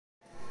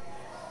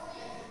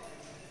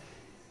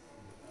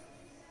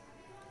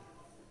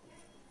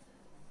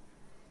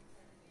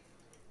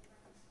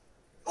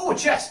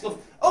George, yes.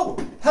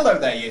 Oh, hello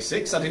there, Year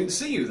 6. I didn't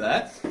see you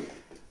there.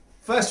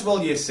 First of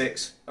all, Year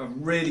 6, I've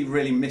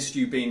really missed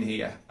you being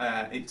here.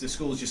 The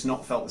school's just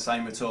not felt the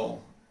same at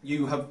all.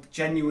 You have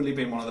genuinely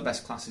been one of the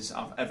best classes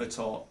I've ever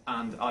taught,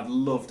 and I've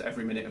loved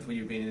every minute of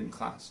you being in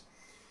class.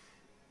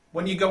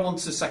 When you go on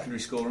to secondary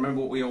school, remember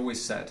what we always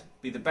said.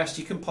 Be the best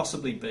you can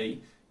possibly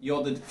be.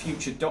 You're the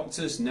future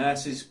doctors,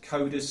 nurses,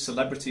 coders,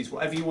 celebrities,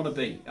 whatever you want to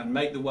be, and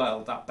make the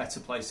world that better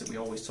place that we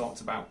always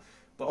talked about.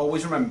 But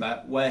always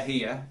remember, we're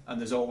here, and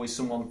there's always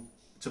someone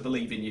to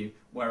believe in you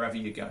wherever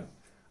you go.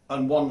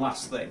 And one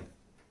last thing.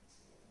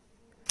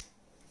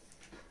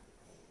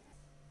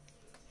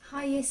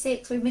 Hi Year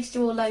 6, we've missed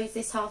you all loads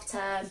this half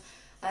term.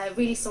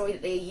 Really sorry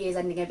that the year's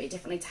ending a bit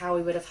differently to how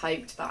we would have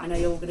hoped, but I know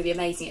you're all going to be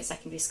amazing at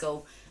secondary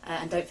school.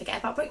 And don't forget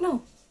about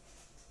Bricknell.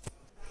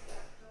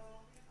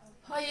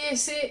 Hi Year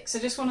 6, I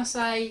just want to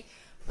say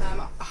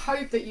I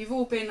hope that you've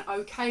all been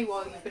okay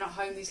while you've been at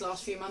home these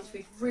last few months.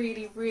 We've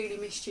really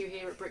missed you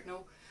here at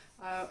Bricknell.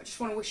 I just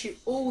want to wish you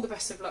all the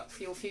best of luck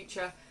for your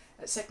future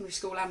at secondary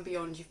school and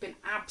beyond. You've been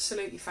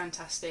absolutely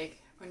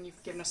fantastic and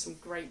you've given us some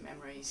great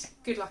memories.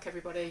 Good luck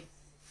everybody.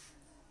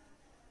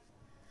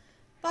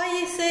 Bye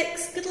Year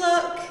 6, good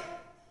luck.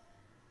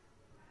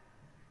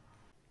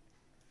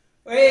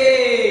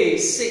 Hey,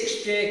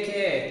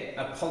 6JK,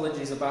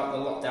 apologies about the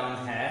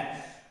lockdown here.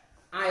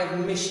 I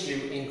have missed you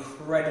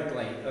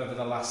incredibly over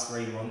the last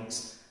 3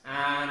 months,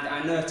 and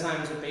I know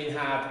times have been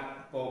hard,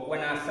 but when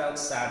I felt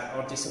sad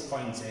or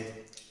disappointed,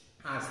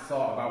 I've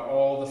thought about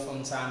all the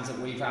fun times that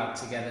we've had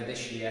together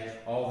this year,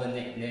 all the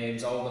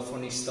nicknames, all the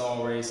funny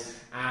stories,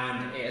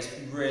 and it has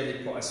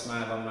really put a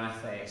smile on my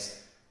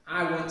face.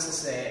 I want to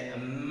say a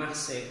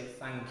massive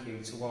thank you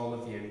to all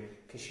of you,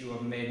 because you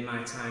have made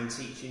my time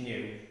teaching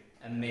you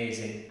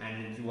amazing,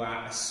 and you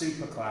are a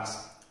super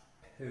class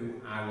who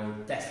I will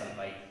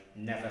definitely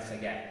never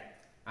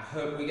forget. I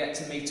hope we get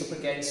to meet up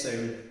again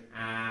soon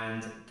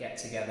and get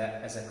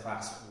together as a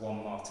class one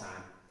more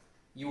time.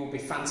 You will be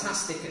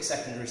fantastic at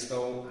secondary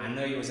school. I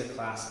know you as a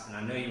class and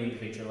I know you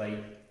individually.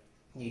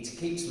 You need to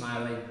keep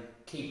smiling,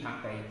 keep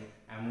happy,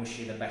 and wish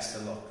you the best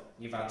of luck.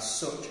 You've had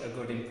such a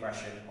good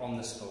impression on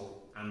the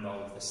school and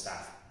all of the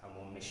staff, and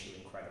we'll miss you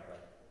incredibly.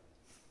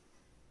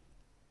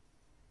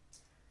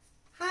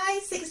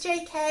 Hi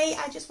 6JK,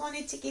 I just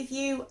wanted to give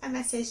you a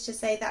message to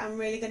say that I'm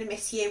really going to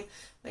miss you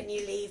when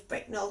you leave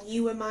Bricknell.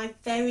 You were my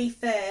very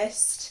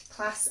first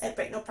class at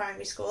Bricknell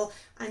Primary School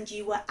and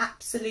you were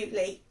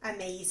absolutely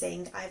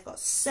amazing. I've got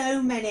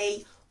so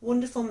many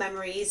wonderful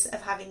memories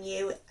of having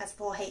you as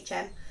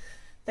 4HM,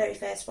 very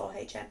first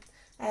 4HM,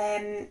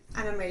 and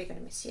I'm really going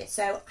to miss you.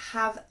 So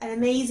have an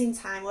amazing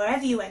time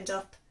wherever you end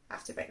up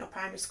after Bricknell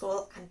Primary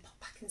School, and pop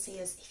back and see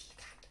us if you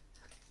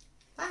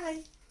can. Okay.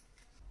 Bye.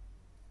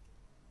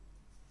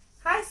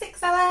 Hi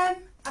 6LM,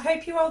 I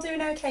hope you're all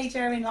doing okay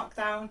during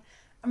lockdown.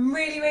 I'm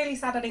really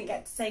sad I didn't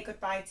get to say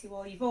goodbye to you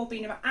all. You've all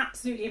been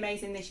absolutely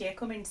amazing this year,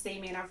 coming to see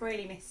me, and I've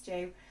really missed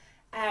you.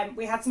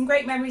 We had some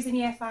great memories in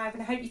Year 5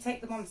 and I hope you take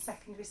them on to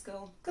secondary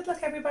school. Good luck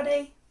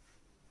everybody.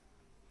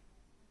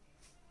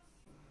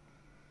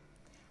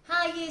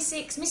 Hi Year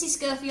 6, Mrs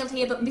Schofield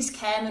here, but Miss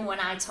Kerman when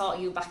I taught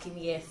you back in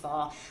Year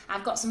 4.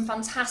 I've got some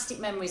fantastic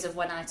memories of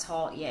when I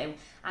taught you.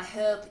 I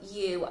hope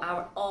you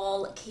are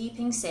all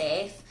keeping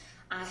safe.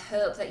 I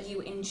hope that you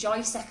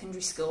enjoy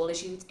secondary school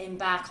as you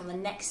embark on the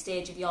next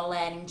stage of your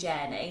learning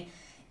journey.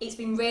 It's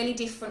been really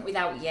different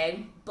without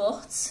you,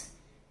 but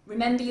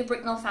remember your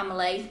Bricknell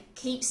family,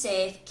 keep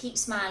safe, keep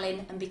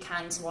smiling and be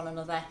kind to one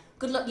another.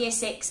 Good luck Year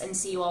 6 and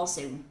see you all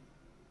soon.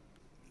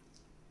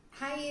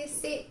 Hi Year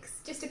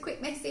 6, just a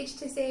quick message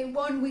to say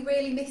 1, we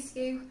really miss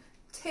you.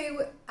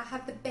 2, I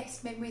have the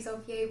best memories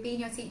of you.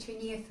 Being your teacher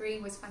in Year 3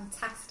 was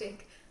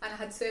fantastic and I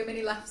had so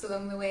many laughs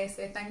along the way,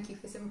 so thank you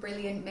for some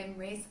brilliant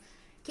memories.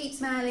 Keep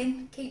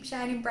smiling, keep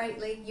shining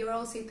brightly, you're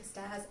all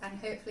superstars and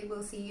hopefully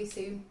we'll see you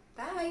soon.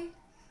 Bye!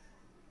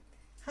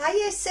 Hi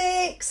Year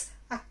 6!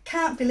 I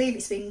can't believe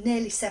it's been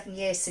nearly 7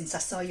 years since I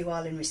saw you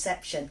all in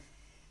reception.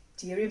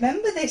 Do you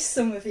remember this,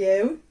 some of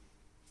you?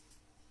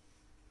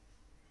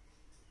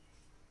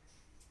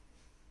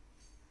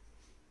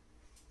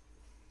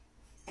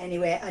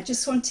 Anyway, I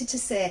just wanted to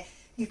say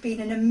you've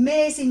been an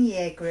amazing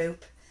year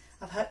group.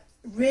 I've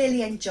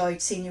really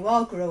enjoyed seeing you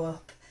all grow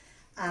up,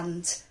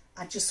 and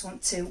I just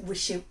want to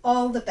wish you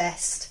all the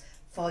best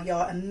for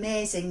your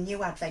amazing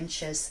new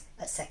adventures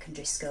at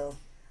secondary school.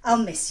 I'll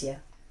miss you.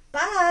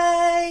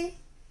 Bye!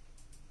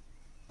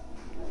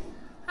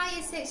 Hi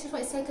Year 6, just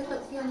want to say good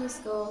luck for your new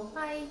school.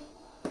 Bye!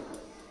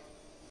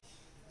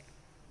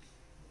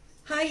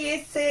 Hi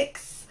Year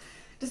 6,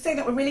 just saying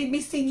that we're really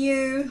missing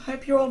you.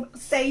 Hope you're all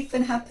safe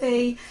and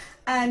happy.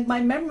 And my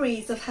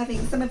memories of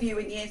having some of you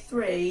in Year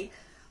 3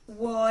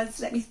 was,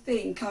 let me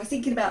think, I was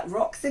thinking about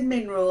rocks and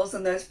minerals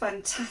and those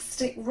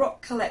fantastic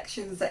rock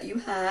collections that you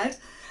had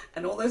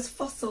and all those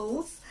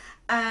fossils,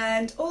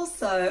 and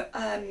also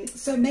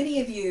so many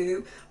of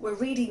you were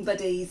reading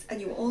buddies and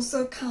you were all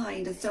so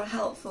kind and so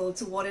helpful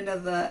to one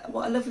another.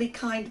 What a lovely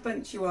kind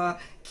bunch you are.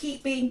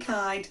 Keep being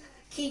kind,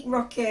 keep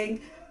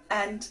rocking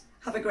and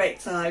have a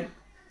great time.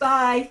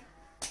 Bye!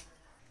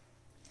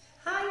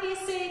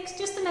 6,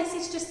 just a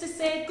message just to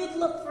say good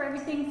luck for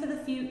everything for the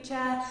future.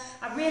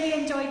 I really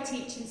enjoyed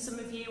teaching some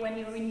of you when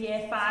you were in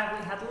year 5.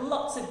 We had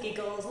lots of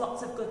giggles,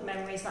 lots of good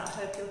memories that I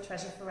hope you'll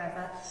treasure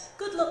forever.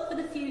 Good luck for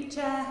the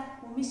future.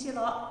 We'll miss you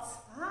lots.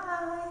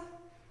 Bye.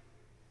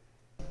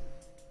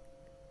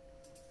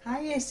 Hi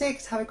Year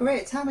 6, have a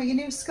great time at your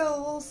new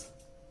schools.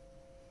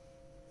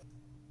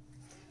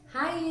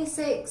 Hi Year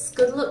 6,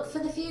 good luck for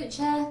the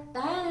future.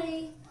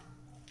 Bye.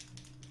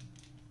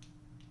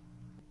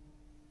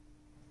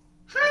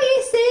 Hi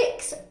Year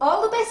 6,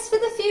 all the best for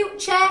the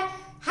future.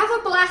 Have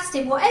a blast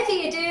in whatever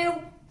you do.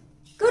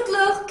 Good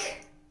luck.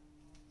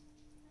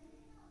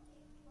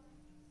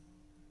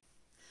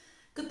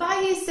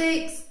 Goodbye Year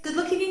 6, good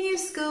luck in your new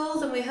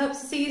schools and we hope to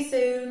see you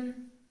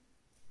soon.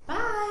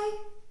 Bye.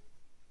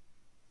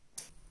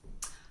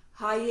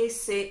 Hi Year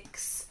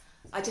 6,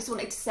 I just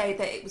wanted to say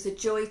that it was a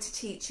joy to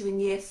teach you in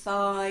year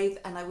 5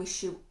 and I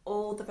wish you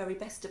all the very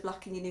best of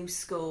luck in your new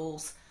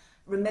schools.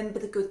 Remember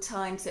the good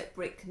times at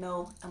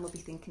Bricknell and we'll be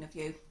thinking of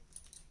you.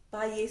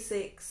 Bye Year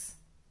 6.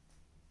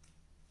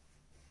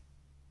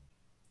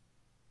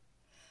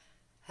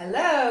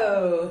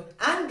 Hello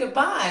and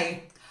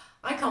goodbye.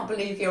 I can't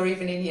believe you're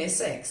even in year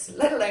 6,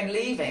 let alone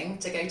leaving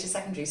to go to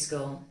secondary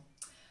school.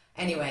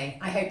 Anyway,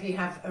 I hope you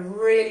have a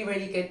really,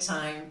 really good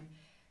time.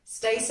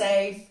 Stay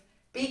safe,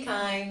 be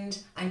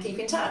kind and keep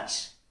in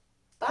touch.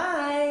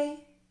 Bye.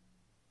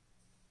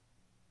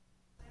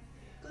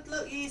 Good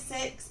luck Year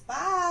 6.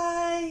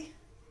 Bye.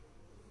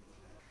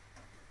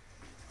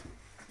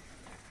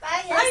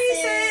 Bye Year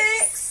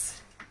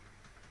 6.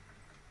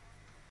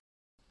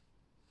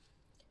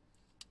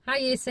 Hi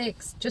Year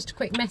 6, just a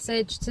quick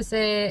message to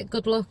say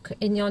good luck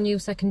in your new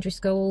secondary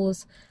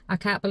schools. I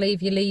can't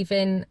believe you're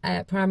leaving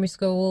primary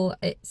school.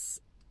 It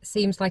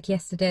seems like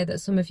yesterday that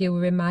some of you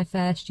were in my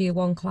first year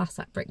 1 class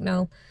at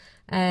Bricknell.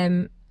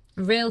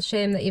 Real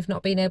shame that you've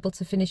not been able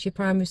to finish your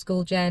primary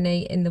school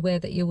journey in the way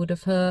that you would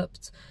have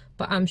hoped,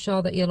 but I'm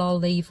sure that you'll all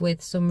leave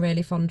with some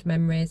really fond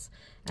memories,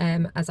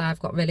 as I've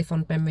got really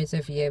fond memories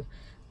of you.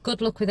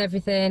 Good luck with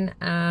everything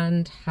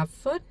and have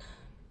fun.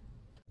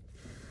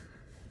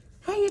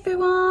 Hey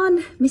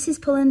everyone,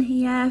 Mrs Pullen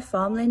here,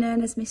 formerly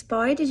known as Miss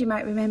Boyd, as you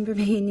might remember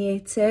me in year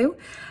 2.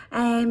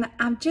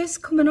 I'm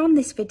just coming on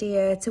this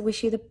video to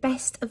wish you the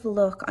best of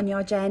luck on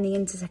your journey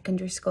into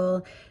secondary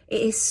school.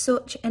 It is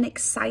such an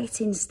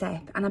exciting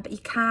step and I bet you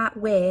can't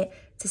wait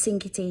to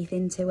sink your teeth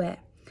into it.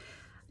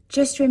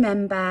 Just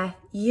remember,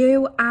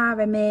 you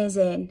are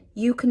amazing.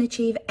 You can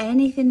achieve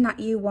anything that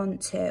you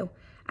want to,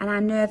 and I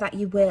know that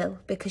you will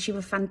because you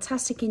were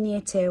fantastic in year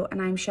 2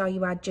 and I'm sure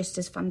you are just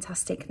as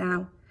fantastic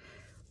now.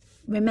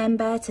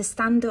 Remember to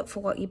stand up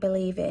for what you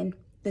believe in.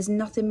 There's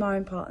nothing more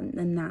important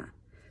than that.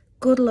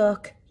 Good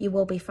luck, you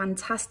will be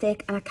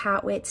fantastic and I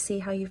can't wait to see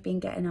how you've been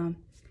getting on.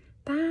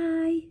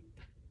 Bye.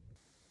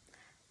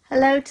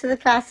 Hello to the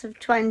class of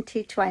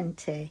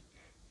 2020.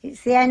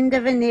 It's the end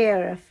of an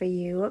era for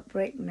you at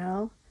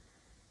Bricknell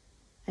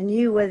and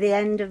you were the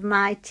end of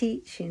my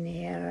teaching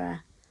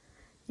era.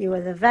 You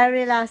were the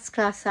very last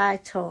class I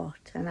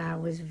taught and I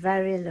was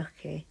very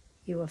lucky.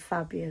 You were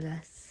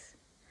fabulous.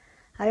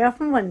 I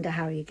often wonder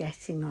how you're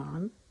getting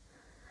on.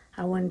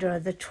 I wonder, are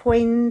the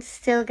twins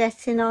still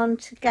getting on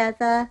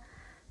together?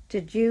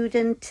 Do Jude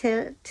and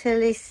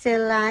Tilly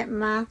still like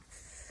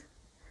maths?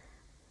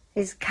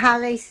 Is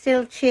Callie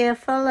still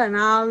cheerful and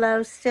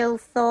Arlo still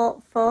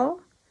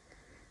thoughtful?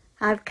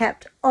 I've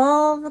kept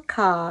all the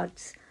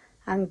cards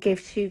and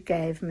gifts you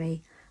gave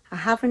me. I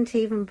haven't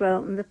even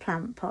broken the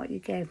plant pot you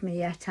gave me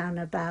yet,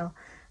 Annabelle.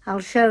 I'll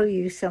show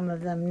you some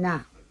of them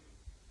now.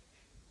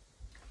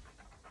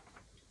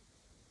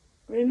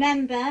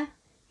 Remember,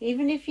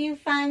 even if you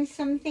find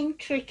something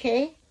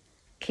tricky,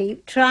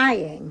 keep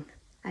trying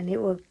and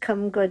it will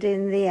come good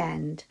in the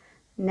end.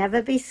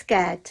 Never be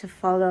scared to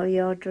follow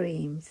your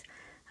dreams.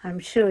 I'm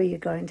sure you're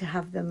going to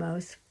have the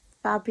most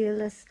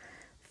fabulous,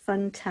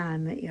 fun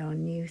time at your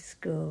new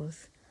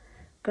schools.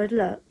 Good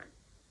luck.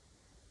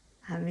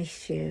 I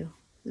miss you.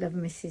 Love,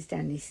 Mrs.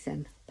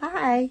 Dennison.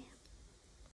 Bye.